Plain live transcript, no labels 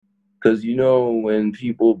Because, when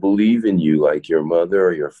people believe in you, like your mother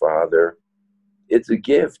or your father, it's a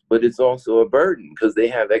gift, but it's also a burden because they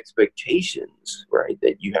have expectations, right,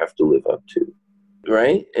 that you have to live up to,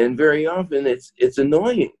 right? And very often it's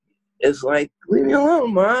annoying. It's like, leave me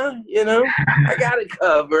alone, Ma, I got it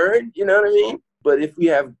covered, you know what I mean? But if we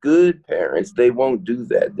have good parents, they won't do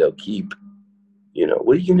that. They'll keep,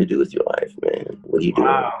 what are you going to do with your life, man? What are you doing?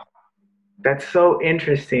 Wow, that's so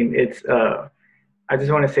interesting. I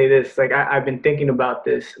just want to say this. Like, I've been thinking about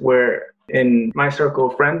this where in my circle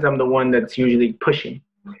of friends, I'm the one that's usually pushing,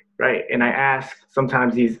 right? And I ask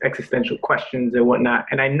sometimes these existential questions and whatnot,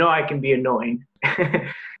 and I know I can be annoying.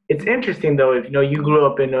 It's interesting though, if you grew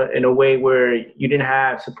up in a way where you didn't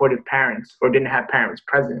have supportive parents or didn't have parents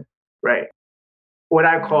present, right? What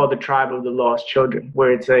I call the tribe of the lost children,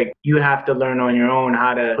 where it's like you have to learn on your own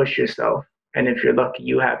how to push yourself. And if you're lucky,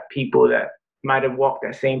 you have people that might have walked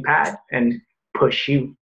that same path and push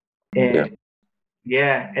you. Yeah. And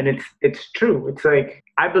yeah, and it's true. It's like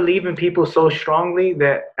I believe in people so strongly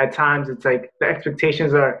that at times it's like the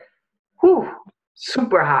expectations are whew,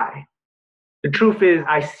 super high. The truth is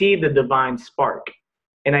I see the divine spark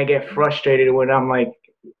and I get frustrated when I'm like,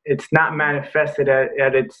 it's not manifested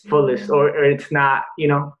at its fullest or it's not,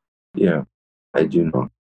 Yeah, I do know.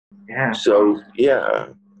 yeah. So, yeah,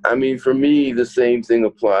 I mean, for me, the same thing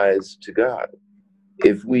applies to God.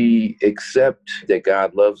 If we accept that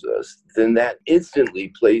God loves us, then that instantly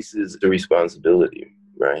places the responsibility,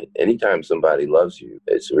 right? Anytime somebody loves you,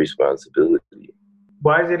 it's a responsibility.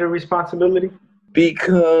 Why is it a responsibility?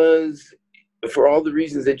 Because for all the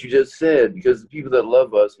reasons that you just said, because the people that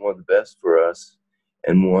love us want the best for us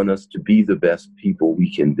and want us to be the best people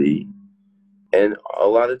we can be. And a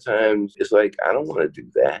lot of times it's like, I don't want to do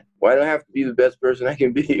that. Why do I have to be the best person I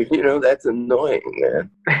can be? That's annoying, man.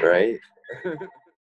 Right?